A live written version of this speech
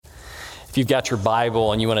If you've got your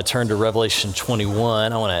Bible and you want to turn to Revelation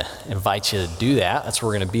 21, I want to invite you to do that. That's where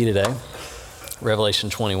we're going to be today, Revelation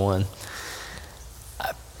 21.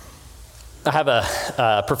 I have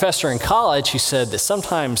a professor in college who said that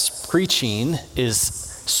sometimes preaching is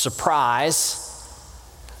surprise,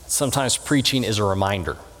 sometimes preaching is a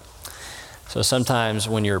reminder. So sometimes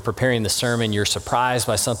when you're preparing the sermon, you're surprised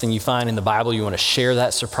by something you find in the Bible. You want to share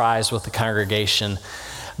that surprise with the congregation.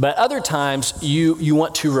 But other times, you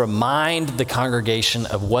want to remind the congregation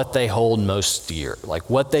of what they hold most dear, like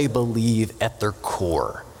what they believe at their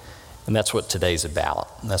core. And that's what today's about.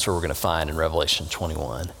 And that's what we're going to find in Revelation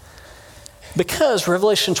 21. Because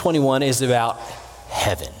Revelation 21 is about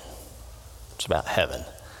heaven. It's about heaven.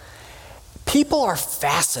 People are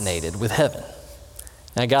fascinated with heaven.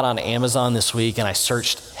 And I got on Amazon this week and I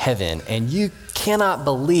searched heaven, and you cannot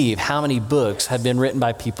believe how many books have been written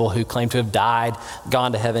by people who claim to have died,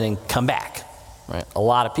 gone to heaven, and come back. Right? A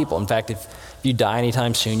lot of people. In fact, if you die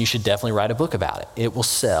anytime soon, you should definitely write a book about it. It will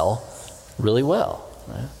sell really well.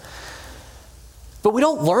 Right? But we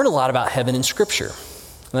don't learn a lot about heaven in Scripture.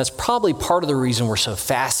 And that's probably part of the reason we're so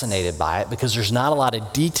fascinated by it, because there's not a lot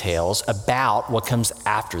of details about what comes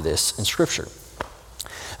after this in Scripture.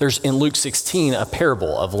 There's in Luke 16 a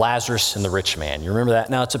parable of Lazarus and the rich man. You remember that?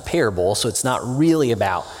 Now it's a parable, so it's not really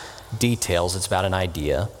about details. It's about an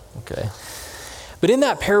idea, okay? But in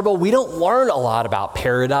that parable, we don't learn a lot about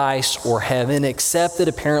paradise or heaven, except that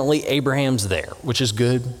apparently Abraham's there, which is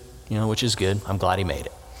good, which is good. I'm glad he made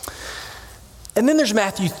it. And then there's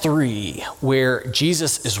Matthew 3, where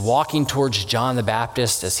Jesus is walking towards John the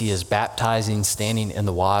Baptist as he is baptizing, standing in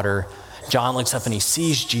the water. John looks up and he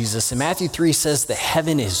sees Jesus. And Matthew 3 says that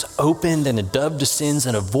heaven is opened and a dove descends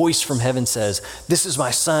and a voice from heaven says, "This is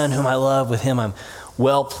my son whom I love, with him I'm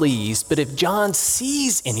well pleased." But if John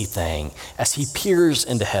sees anything as he peers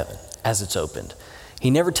into heaven, as it's opened,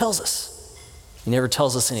 he never tells us. He never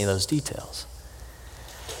tells us any of those details.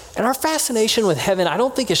 And our fascination with heaven, I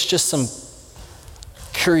don't think it's just some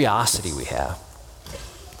curiosity we have.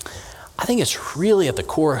 I think it's really at the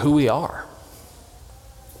core of who we are.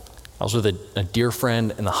 I was with a dear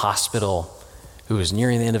friend in the hospital who was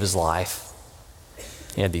nearing the end of his life.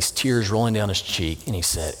 He had these tears rolling down his cheek, and he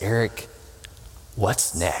said, "Eric,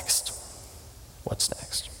 what's next? What's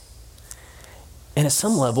next?" And at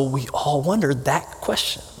some level, we all wondered that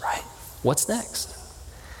question, right? What's next?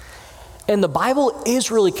 And the Bible is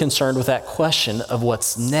really concerned with that question of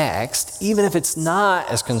what's next, even if it's not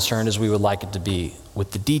as concerned as we would like it to be with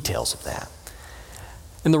the details of that.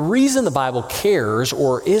 And the reason the Bible cares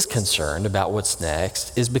or is concerned about what's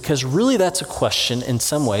next is because really that's a question in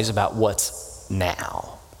some ways about what's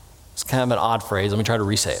now. It's kind of an odd phrase. Let me try to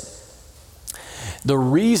re-say it. The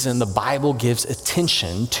reason the Bible gives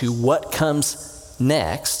attention to what comes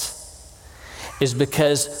next is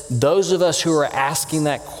because those of us who are asking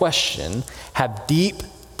that question have deep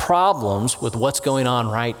problems with what's going on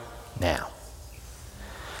right now.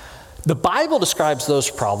 The Bible describes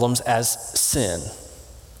those problems as sin.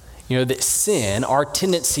 That sin, our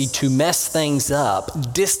tendency to mess things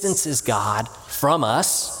up, distances God from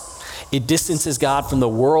us. It distances God from the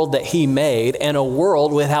world that he made, and a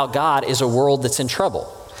world without God is a world that's in trouble.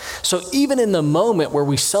 So even in the moment where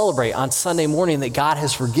we celebrate on Sunday morning that God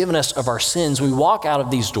has forgiven us of our sins, we walk out of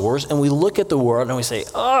these doors and we look at the world and we say,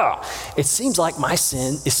 it seems like my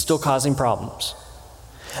sin is still causing problems.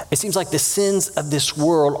 It seems like the sins of this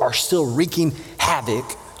world are still wreaking havoc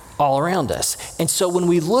all around us. And so when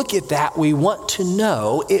we look at that, we want to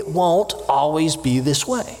know it won't always be this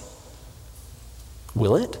way.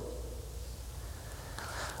 Will it? All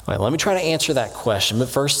right, let me try to answer that question. But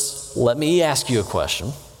first, let me ask you a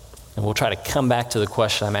question. And we'll try to come back to the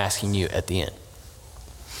question I'm asking you at the end.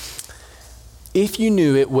 If you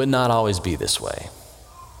knew it would not always be this way,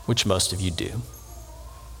 which most of you do,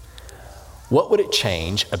 what would it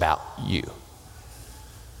change about you?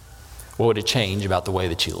 What would it change about the way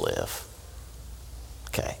that you live?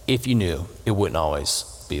 Okay, if you knew it wouldn't always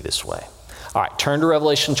be this way. All right, turn to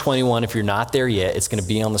Revelation 21. If you're not there yet, it's going to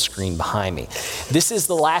be on the screen behind me. This is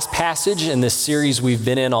the last passage in this series we've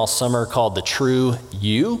been in all summer called The True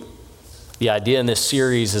You. The idea in this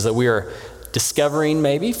series is that we are discovering,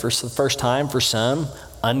 maybe for the first time for some,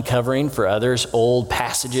 uncovering for others, old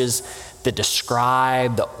passages that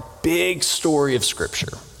describe the big story of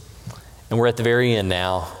Scripture. And we're at the very end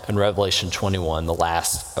now in Revelation 21, the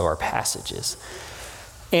last of our passages.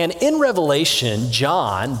 And in Revelation,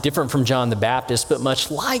 John, different from John the Baptist, but much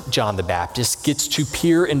like John the Baptist, gets to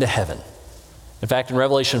peer into heaven. In fact, in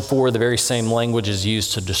Revelation 4, the very same language is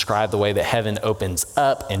used to describe the way that heaven opens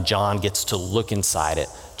up and John gets to look inside it,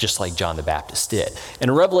 just like John the Baptist did. And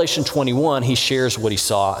in Revelation 21, he shares what he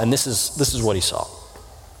saw, and this is what he saw.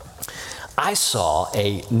 I saw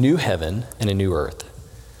a new heaven and a new earth.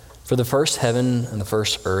 For the first heaven and the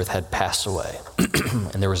first earth had passed away,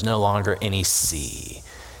 and there was no longer any sea.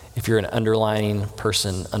 If you're an underlining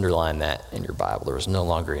person, underline that in your Bible. There was no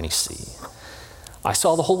longer any sea. I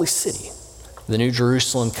saw the holy city, the new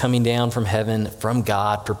Jerusalem, coming down from heaven, from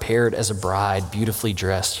God, prepared as a bride, beautifully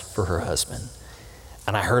dressed for her husband.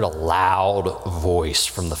 And I heard a loud voice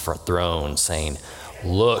from the throne saying,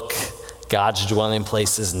 "Look, God's dwelling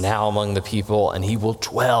place is now among the people, and he will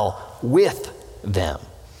dwell with them.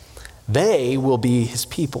 They will be his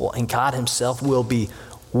people, and God himself will be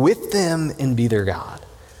with them and be their God.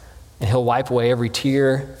 And he'll wipe away every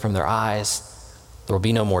tear from their eyes. There will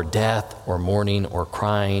be no more death or mourning or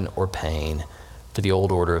crying or pain, for the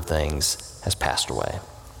old order of things has passed away."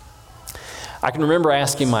 I can remember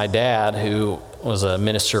asking my dad, who was a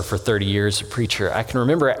minister for 30 years, a preacher, I can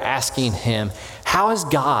remember asking him, how is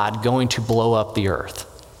God going to blow up the earth?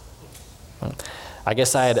 I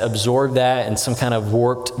guess I had absorbed that in some kind of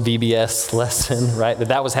warped VBS lesson, right?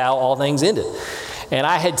 That was how all things ended. And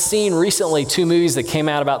I had seen recently 2 movies that came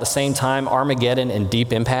out about the same time, Armageddon and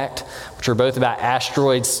Deep Impact, which are both about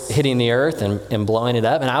asteroids hitting the earth and blowing it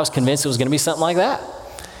up. And I was convinced it was going to be something like that.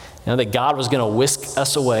 That God was going to whisk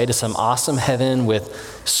us away to some awesome heaven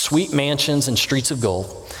with sweet mansions and streets of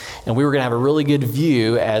gold. And we were going to have a really good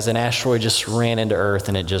view as an asteroid just ran into earth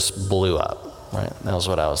and it just blew up. Right? That was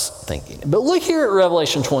what I was thinking. But look here at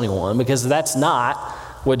Revelation 21, because that's not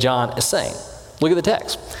what John is saying. Look at the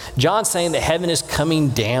text. John's saying that heaven is coming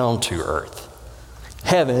down to earth.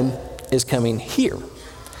 Heaven is coming here.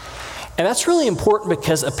 And that's really important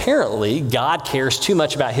because apparently God cares too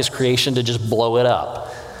much about his creation to just blow it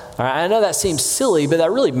up. All right, I know that seems silly, but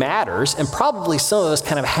that really matters. And probably some of us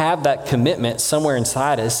kind of have that commitment somewhere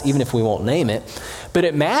inside us, even if we won't name it. But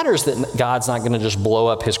it matters that God's not going to just blow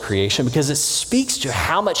up his creation, because it speaks to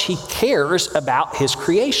how much he cares about his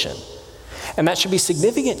creation. And that should be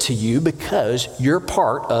significant to you because you're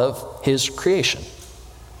part of his creation.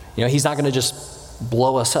 He's not going to just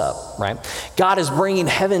blow us up, right? God is bringing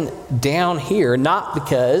heaven down here, not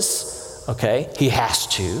because, he has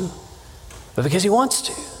to, but because he wants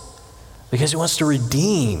to. Because he wants to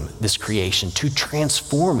redeem this creation, to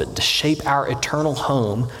transform it, to shape our eternal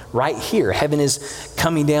home right here. Heaven is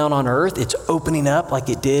coming down on earth. It's opening up like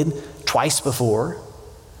it did twice before.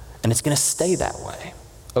 And it's going to stay that way,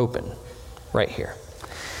 open right here.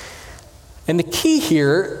 And the key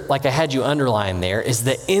here, like I had you underline there, is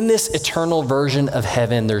that in this eternal version of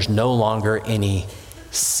heaven, there's no longer any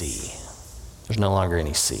sea. There's no longer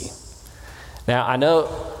any sea. Now, I know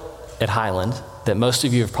at Highland that most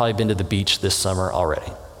of you have probably been to the beach this summer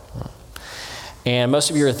already. And most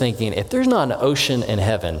of you are thinking, if there's not an ocean in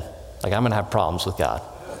heaven, I'm going to have problems with God.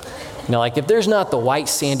 If there's not the white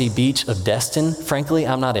sandy beach of Destin, frankly,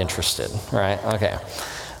 I'm not interested, right? Okay.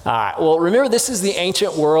 All right. Well, remember, this is the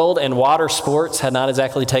ancient world, and water sports had not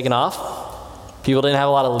exactly taken off. People didn't have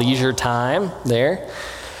a lot of leisure time there.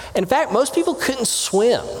 In fact, most people couldn't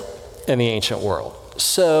swim in the ancient world.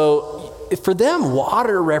 So for them,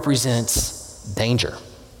 water represents danger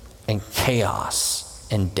and chaos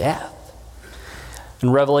and death.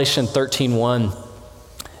 In Revelation 13:1,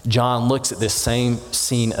 John looks at this same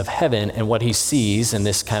scene of heaven, and what he sees in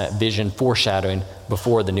this kind of vision foreshadowing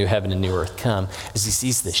before the new heaven and new earth come is he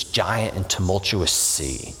sees this giant and tumultuous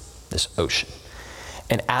sea, this ocean.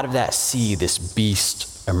 And out of that sea, this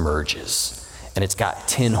beast emerges, and it's got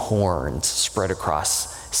 10 horns spread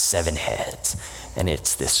across 7 heads. And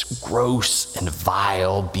it's this gross and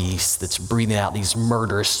vile beast that's breathing out these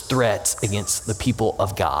murderous threats against the people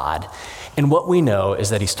of God. And what we know is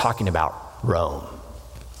that he's talking about Rome.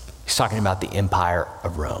 He's talking about the empire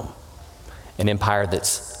of Rome, an empire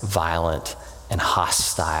that's violent and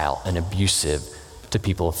hostile and abusive to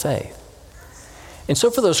people of faith. And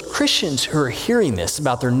so for those Christians who are hearing this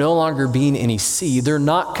about there no longer being any sea, they're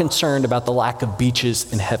not concerned about the lack of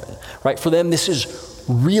beaches in heaven, right? For them, this is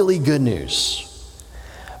really good news.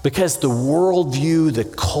 Because the worldview, the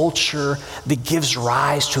culture that gives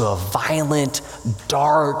rise to a violent,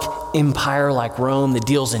 dark empire like Rome that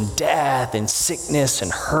deals in death and sickness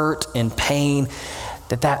and hurt and pain,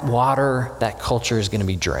 that water, that culture is going to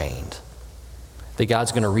be drained. That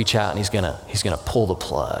God's going to reach out and he's going to pull the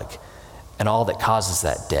plug. And all that causes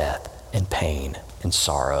that death and pain and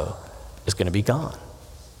sorrow is going to be gone.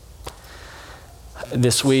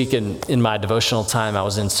 This week in my devotional time, I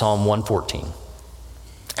was in Psalm 114.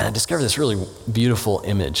 And I discovered this really beautiful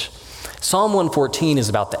image. Psalm 114 is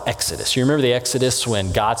about the Exodus. You remember the Exodus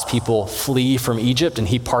when God's people flee from Egypt and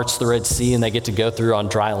he parts the Red Sea and they get to go through on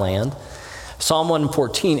dry land? Psalm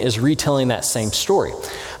 114 is retelling that same story.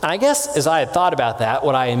 And I guess as I had thought about that,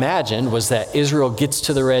 what I imagined was that Israel gets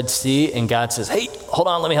to the Red Sea and God says, hey, hold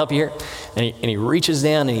on, let me help you here. And he reaches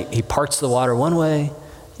down and he parts the water one way,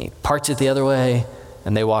 he parts it the other way,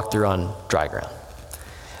 and they walk through on dry ground.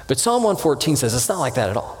 But Psalm 114 says it's not like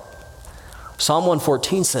that at all. Psalm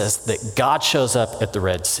 114 says that God shows up at the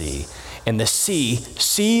Red Sea, and the sea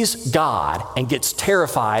sees God and gets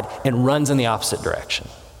terrified and runs in the opposite direction.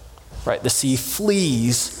 Right? The sea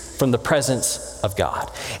flees from the presence of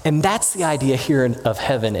God. And that's the idea here of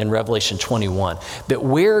heaven in Revelation 21, that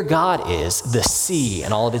where God is, the sea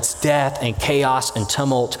and all of its death and chaos and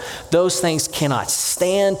tumult, those things cannot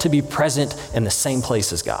stand to be present in the same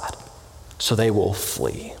place as God. So they will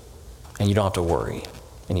flee, and you don't have to worry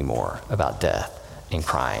anymore about death and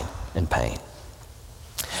crying and pain.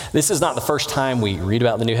 This is not the first time we read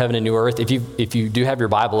about the new heaven and new earth. If you do have your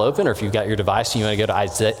Bible open, or if you've got your device and you want to go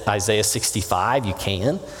to Isaiah 65, you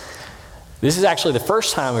can. This is actually the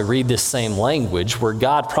first time we read this same language where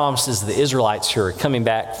God promises the Israelites who are coming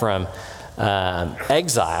back from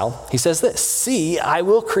exile. He says this, see, I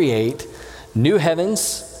will create new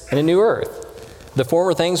heavens and a new earth. The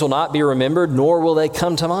former things will not be remembered, nor will they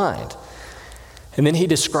come to mind. And then he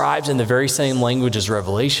describes in the very same language as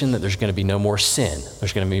Revelation that there's going to be no more sin.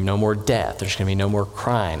 There's going to be no more death. There's going to be no more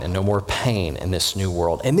crying and no more pain in this new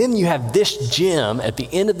world. And then you have this gem at the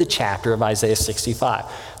end of the chapter of Isaiah 65.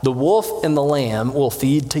 The wolf and the lamb will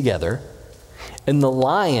feed together, and the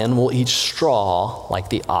lion will eat straw like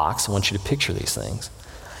the ox. I want you to picture these things.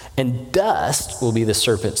 And dust will be the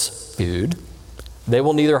serpent's food. They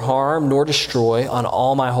will neither harm nor destroy on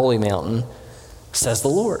all my holy mountain, says the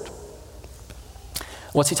Lord.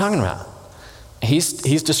 What's he talking about? He's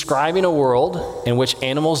describing a world in which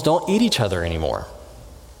animals don't eat each other anymore.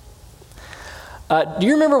 Do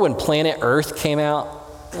you remember when Planet Earth came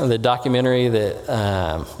out? The documentary that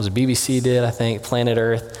was BBC did, I think, Planet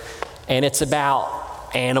Earth. And it's about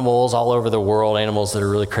animals all over the world, animals that are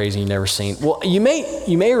really crazy you've never seen. Well, you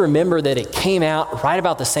may remember that it came out right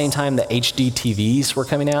about the same time the HD TVs were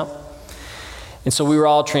coming out. And so we were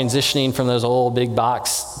all transitioning from those old big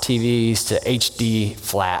box TVs to HD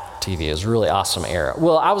flat TV. It was a really awesome era.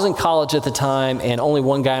 Well, I was in college at the time, and only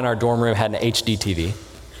one guy in our dorm room had an HD TV.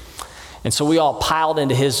 And so we all piled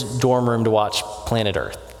into his dorm room to watch Planet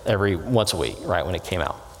Earth once a week, right, when it came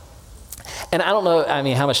out. And I don't know,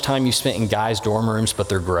 how much time you spent in guys' dorm rooms, but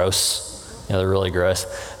they're gross. They're really gross.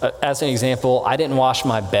 As an example, I didn't wash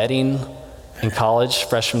my bedding in college,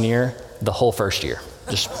 freshman year, the whole first year.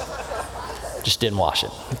 Just didn't wash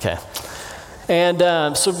it, okay. And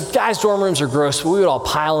so guys' dorm rooms are gross, but we would all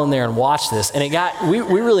pile in there and watch this. And we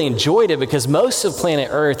really enjoyed it because most of Planet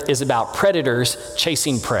Earth is about predators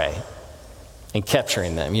chasing prey and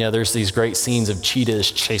capturing them. There's these great scenes of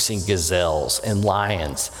cheetahs chasing gazelles and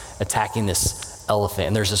lions attacking this elephant.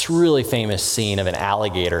 And there's this really famous scene of an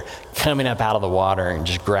alligator coming up out of the water and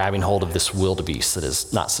just grabbing hold of this wildebeest that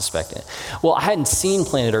is not suspecting it. Well, I hadn't seen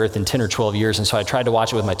Planet Earth in 10 or 12 years, and so I tried to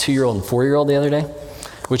watch it with my 2-year-old and 4-year-old the other day,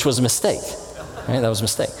 which was a mistake. Right? That was a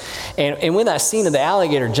mistake. And when that scene of the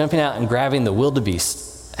alligator jumping out and grabbing the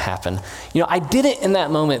wildebeest happened, I didn't in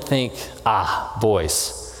that moment think,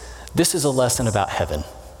 boys, this is a lesson about heaven.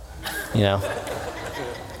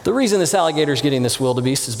 The reason this alligator is getting this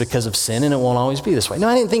wildebeest is because of sin, and it won't always be this way. No,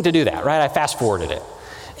 I didn't think to do that, right? I fast forwarded it.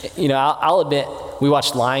 I'll admit, we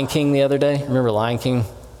watched Lion King the other day. Remember Lion King?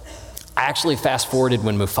 I actually fast forwarded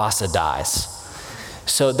when Mufasa dies.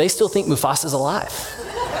 So they still think Mufasa's alive.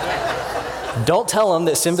 Don't tell them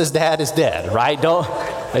that Simba's dad is dead, right?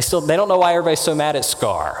 They don't know why everybody's so mad at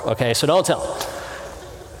Scar, okay? So don't tell them.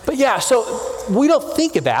 But yeah, so we don't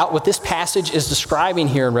think about what this passage is describing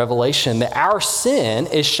here in Revelation, that our sin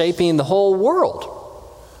is shaping the whole world.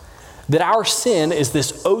 That our sin is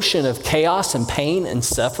this ocean of chaos and pain and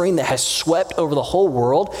suffering that has swept over the whole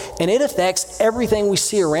world, and it affects everything we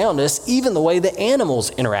see around us, even the way that animals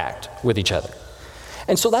interact with each other.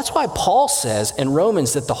 And so that's why Paul says in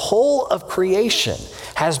Romans that the whole of creation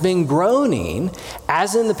has been groaning,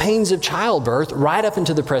 as in the pains of childbirth, right up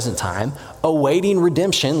into the present time, awaiting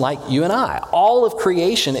redemption like you and I. All of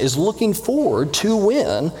creation is looking forward to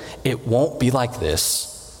when it won't be like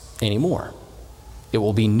this anymore. It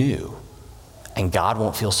will be new, and God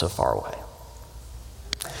won't feel so far away.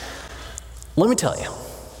 Let me tell you,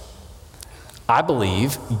 I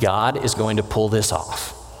believe God is going to pull this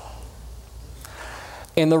off.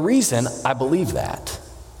 And the reason I believe that,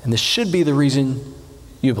 and this should be the reason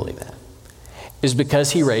you believe that, is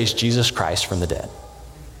because he raised Jesus Christ from the dead.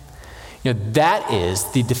 That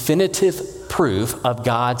is the definitive proof of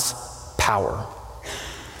God's power.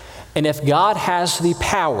 And if God has the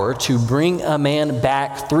power to bring a man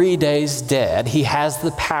back 3 days dead, he has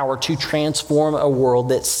the power to transform a world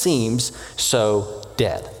that seems so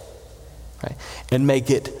dead, right? And make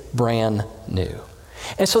it brand new.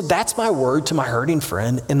 And so that's my word to my hurting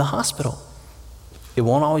friend in the hospital. It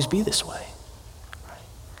won't always be this way. Right?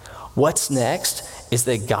 What's next is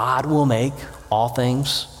that God will make all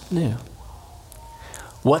things new.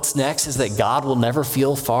 What's next is that God will never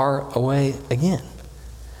feel far away again.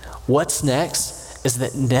 What's next is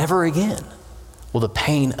that never again will the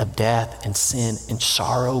pain of death and sin and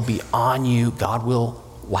sorrow be on you. God will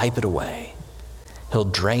wipe it away. He'll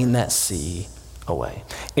drain that sea away.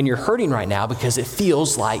 And you're hurting right now because it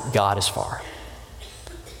feels like God is far.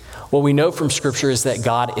 What we know from Scripture is that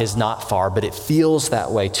God is not far, but it feels that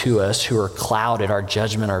way to us who are clouded. Our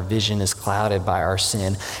judgment, our vision is clouded by our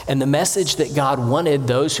sin. And the message that God wanted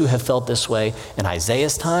those who have felt this way in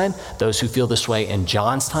Isaiah's time, those who feel this way in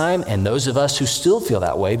John's time, and those of us who still feel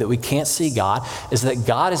that way, that we can't see God, is that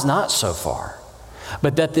God is not so far,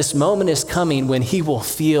 but that this moment is coming when he will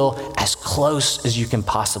feel as close as you can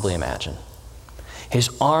possibly imagine. His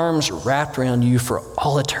arms wrapped around you for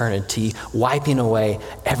all eternity, wiping away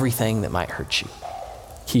everything that might hurt you,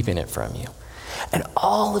 keeping it from you. And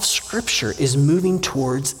all of Scripture is moving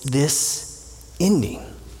towards this ending.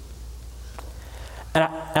 And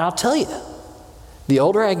I'll tell you, the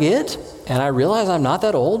older I get, and I realize I'm not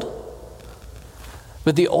that old,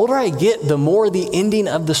 but the older I get, the more the ending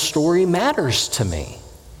of the story matters to me.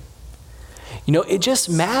 It just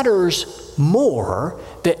matters more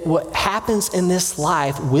that what happens in this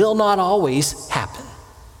life will not always happen,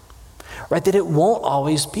 right? That it won't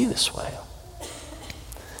always be this way.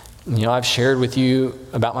 I've shared with you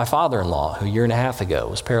about my father-in-law who a year and a half ago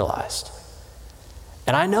was paralyzed.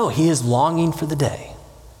 And I know he is longing for the day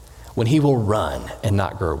when he will run and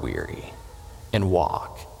not grow weary and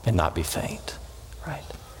walk and not be faint, right?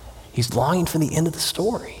 He's longing for the end of the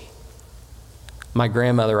story. My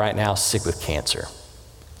grandmother right now is sick with cancer.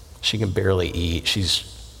 She can barely eat. She's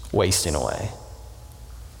wasting away.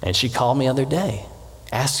 And she called me the other day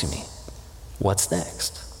asking me, what's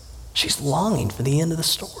next? She's longing for the end of the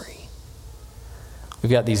story.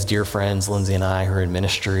 We've got these dear friends, Lindsay and I, who are in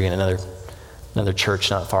ministry in another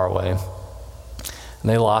church not far away. And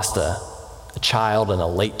they lost a child in a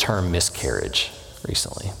late-term miscarriage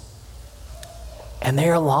recently. And they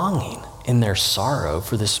are longing in their sorrow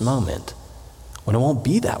for this moment when it won't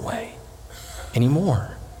be that way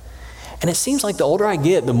anymore. And it seems like the older I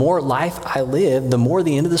get, the more life I live, the more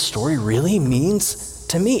the end of the story really means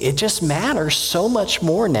to me. It just matters so much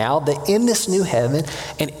more now that in this new heaven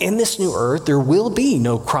and in this new earth, there will be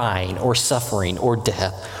no crying or suffering or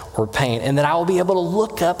death or pain, and that I will be able to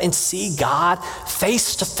look up and see God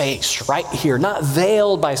face to face right here, not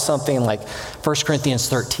veiled by something like 1 Corinthians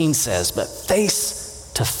 13 says, but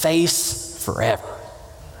face to face forever.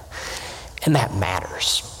 And that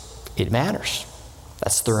matters. It matters.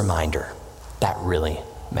 That's the reminder. That really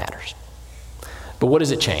matters. But what does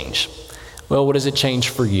it change? Well, what does it change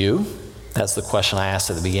for you? That's the question I asked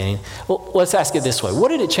at the beginning. Well, let's ask it this way. What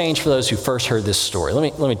did it change for those who first heard this story?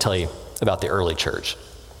 Let me tell you about the early church.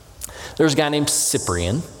 There was a guy named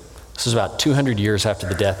Cyprian. This is about 200 years after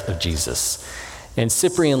the death of Jesus. And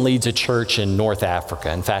Cyprian leads a church in North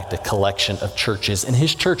Africa. In fact, a collection of churches. And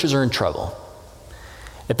his churches are in trouble.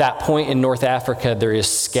 At that point in North Africa, there is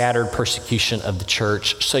scattered persecution of the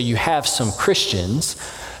church. So you have some Christians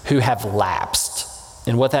who have lapsed.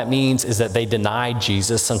 And what that means is that they denied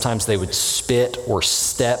Jesus. Sometimes they would spit or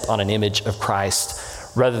step on an image of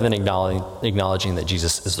Christ rather than acknowledging that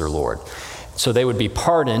Jesus is their Lord. So they would be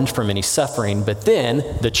pardoned from any suffering, but then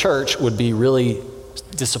the church would be really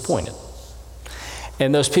disappointed.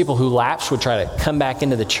 And those people who lapsed would try to come back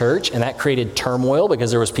into the church, and that created turmoil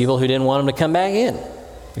because there was people who didn't want them to come back in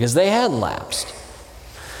because they hadn't lapsed.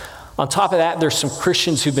 On top of that, there's some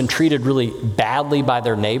Christians who've been treated really badly by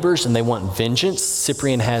their neighbors and they want vengeance.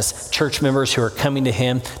 Cyprian has church members who are coming to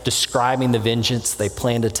him describing the vengeance they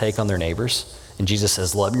plan to take on their neighbors. And Jesus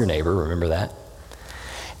says, love your neighbor, remember that.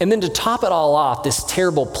 And then to top it all off, this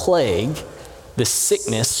terrible plague, this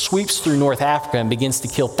sickness, sweeps through North Africa and begins to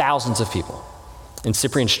kill thousands of people. And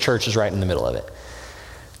Cyprian's church is right in the middle of it.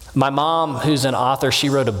 My mom, who's an author, she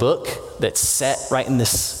wrote a book that's set right in this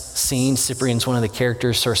scene. Cyprian's one of the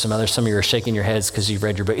characters, so are some others. Some of you are shaking your heads because you've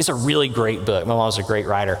read your book. It's a really great book. My mom's a great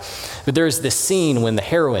writer. But there's this scene when the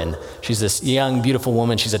heroine, she's this young, beautiful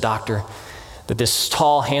woman, she's a doctor, that this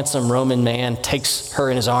tall, handsome Roman man takes her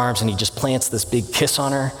in his arms and he just plants this big kiss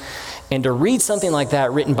on her. And to read something like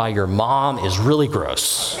that written by your mom is really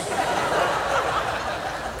gross.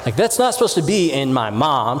 Like, that's not supposed to be in my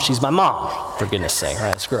mom. She's my mom, for goodness sake,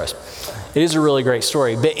 right? It's gross. It is a really great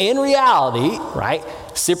story. But in reality, right,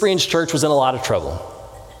 Cyprian's church was in a lot of trouble.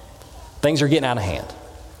 Things are getting out of hand.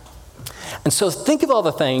 And so think of all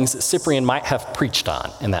the things that Cyprian might have preached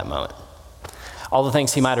on in that moment. All the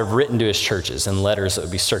things he might have written to his churches and letters that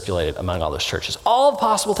would be circulated among all those churches. All the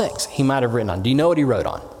possible things he might have written on. Do you know what he wrote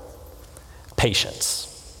on? Patience.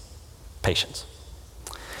 Patience.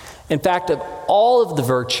 In fact, of all of the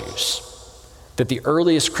virtues that the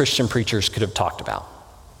earliest Christian preachers could have talked about,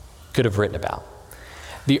 could have written about,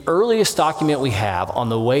 the earliest document we have on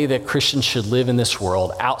the way that Christians should live in this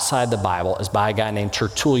world outside the Bible is by a guy named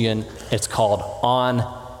Tertullian. It's called On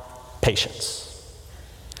Patience.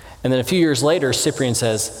 And then a few years later, Cyprian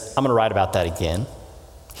says, I'm going to write about that again.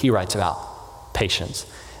 He writes about patience.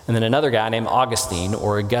 And then another guy named Augustine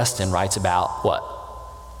writes about what?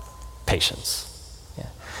 Patience. Yeah.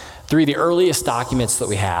 Three of the earliest documents that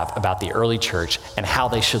we have about the early church and how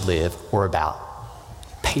they should live were about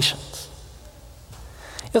patience.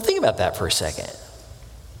 Think about that for a second.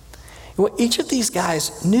 What each of these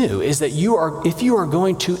guys knew is that if you are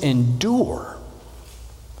going to endure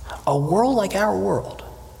a world like our world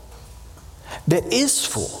that is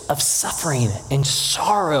full of suffering and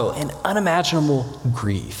sorrow and unimaginable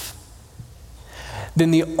grief,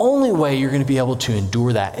 then the only way you're going to be able to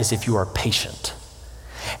endure that is if you are patient.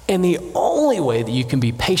 And the only way that you can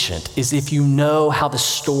be patient is if you know how the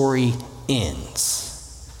story ends.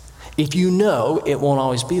 If you know it won't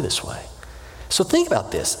always be this way. So think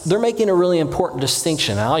about this. They're making a really important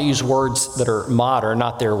distinction. And I'll use words that are modern,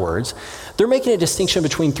 not their words. They're making a distinction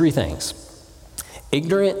between three things: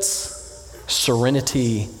 ignorance,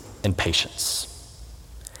 serenity, and patience.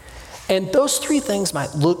 And those three things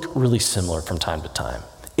might look really similar from time to time.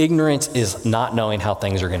 Ignorance is not knowing how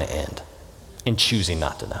things are going to end and choosing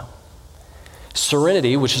not to know.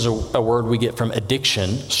 Serenity, which is a word we get from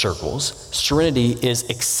addiction circles, serenity is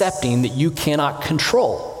accepting that you cannot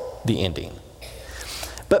control the ending.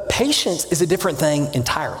 But patience is a different thing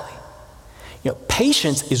entirely.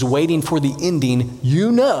 Patience is waiting for the ending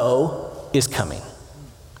you know is coming.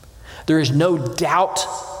 There is no doubt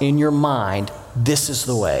in your mind this is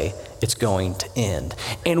the way it's going to end.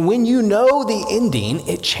 And when you know the ending,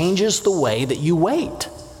 it changes the way that you wait.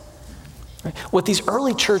 Right? What these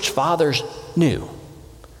early church fathers knew,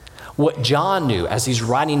 what John knew as he's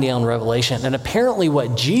writing down Revelation, and apparently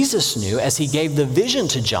what Jesus knew as he gave the vision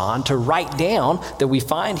to John to write down that we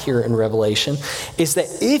find here in Revelation, is that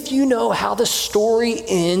if you know how the story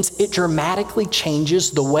ends, it dramatically changes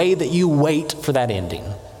the way that you wait for that ending.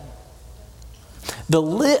 The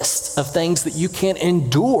list of things that you can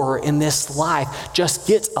endure in this life just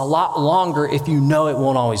gets a lot longer if you know it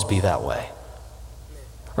won't always be that way.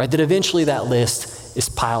 Right? That eventually that list is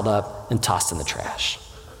piled up and tossed in the trash.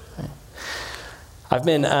 Right? I've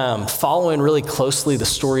been following really closely the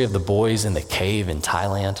story of the boys in the cave in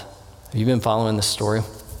Thailand. Have you been following this story?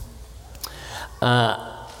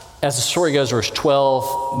 As the story goes, there was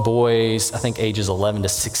 12 boys, I think ages 11 to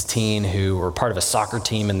 16, who were part of a soccer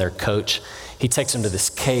team, and their coach, he takes them to this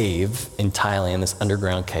cave in Thailand, this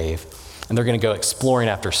underground cave, and they're going to go exploring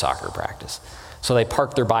after soccer practice. So they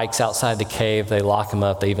park their bikes outside the cave, they lock them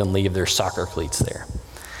up, they even leave their soccer cleats there.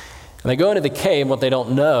 And they go into the cave, and what they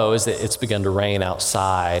don't know is that it's begun to rain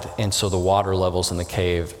outside, and so the water levels in the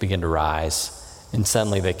cave begin to rise, and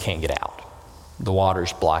suddenly they can't get out. The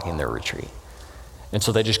water's blocking their retreat. And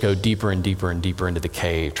so they just go deeper and deeper and deeper into the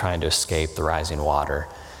cave, trying to escape the rising water.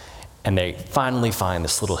 And they finally find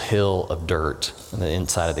this little hill of dirt on the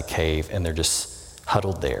inside of the cave, and they're just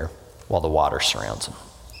huddled there while the water surrounds them.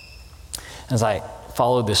 As I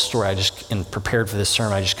followed this story, and prepared for this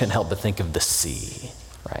sermon, I just couldn't help but think of the sea,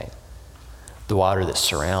 right? The water that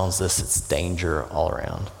surrounds this, it's danger all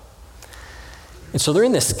around. And so they're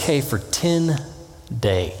in this cave for 10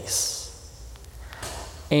 days.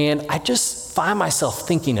 And I just find myself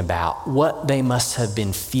thinking about what they must have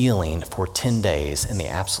been feeling for 10 days in the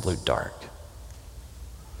absolute dark.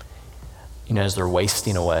 As they're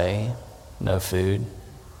wasting away, no food,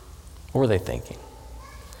 what were they thinking?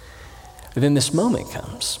 But then this moment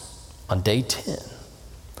comes on day 10,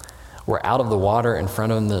 where out of the water in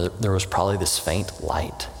front of them, there was probably this faint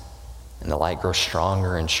light. And the light grows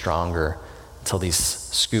stronger and stronger until these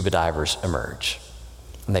scuba divers emerge.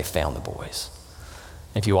 And they found the boys.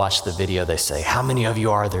 If you watch the video, they say, "How many of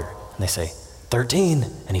you are there?" And they say, 13.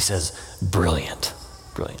 And he says, "Brilliant,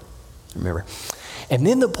 brilliant." Remember? And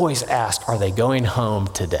then the boys ask, "Are they going home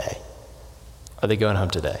today? Are they going home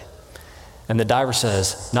today?" And the diver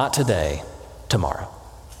says, "Not today, tomorrow."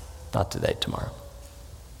 Not today, tomorrow.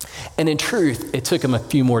 And in truth, it took them a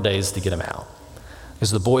few more days to get them out. because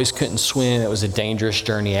the boys couldn't swim. It was a dangerous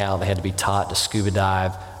journey out. They had to be taught to scuba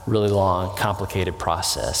dive, really long, complicated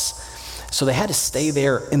process. So they had to stay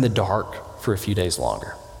there in the dark for a few days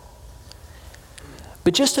longer.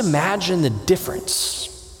 But just imagine the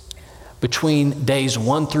difference between days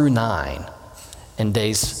 1 through 9 and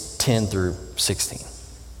days 10 through 16.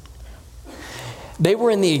 They were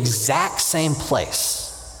in the exact same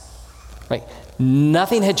place, right?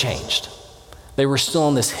 Nothing had changed. They were still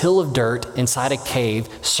on this hill of dirt inside a cave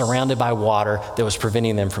surrounded by water that was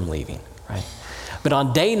preventing them from leaving, right? But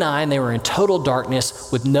on day 9, they were in total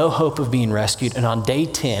darkness with no hope of being rescued. And on day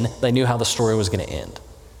 10, they knew how the story was going to end.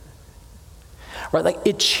 Right? Like,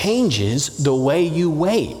 it changes the way you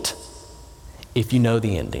wait if you know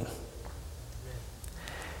the ending.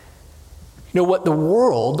 You know, what the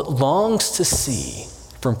world longs to see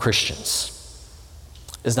from Christians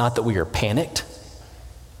is not that we are panicked,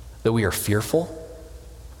 that we are fearful,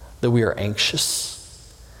 that we are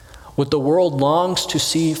anxious. What the world longs to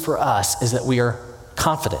see for us is that we are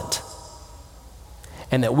confident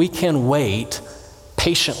and that we can wait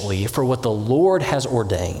patiently for what the Lord has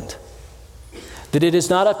ordained. That it is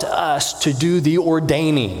not up to us to do the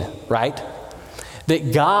ordaining, right?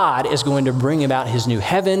 That God is going to bring about his new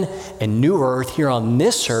heaven and new earth here on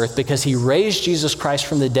this earth because he raised Jesus Christ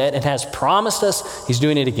from the dead and has promised us he's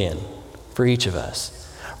doing it again for each of us.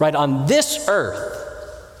 Right, on this earth,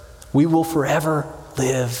 we will forever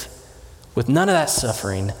live with none of that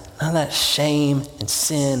suffering, none of that shame and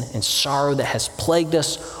sin and sorrow that has plagued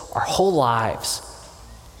us our whole lives.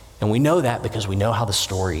 And we know that because we know how the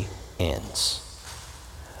story ends.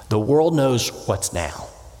 The world knows what's now.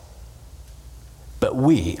 But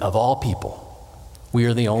we, of all people, we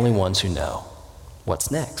are the only ones who know what's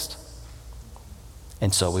next.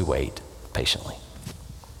 And so we wait patiently.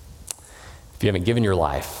 If you haven't given your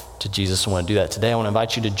life to Jesus and want to do that today, I want to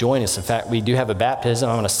invite you to join us. In fact, we do have a baptism.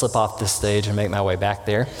 I'm going to slip off this stage and make my way back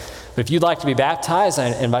there. But if you'd like to be baptized, I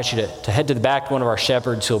invite you to head to the back. One of our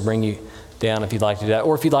shepherds will bring you down if you'd like to do that.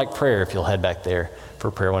 Or if you'd like prayer, if you'll head back there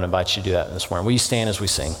for prayer, I want to invite you to do that this morning. Will you stand as we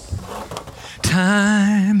sing?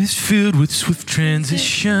 Time is filled with swift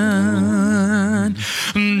transition.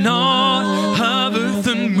 Not of earth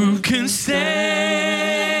and moon can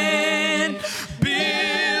stand.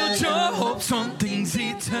 Build your hopes on things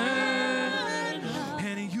eternal.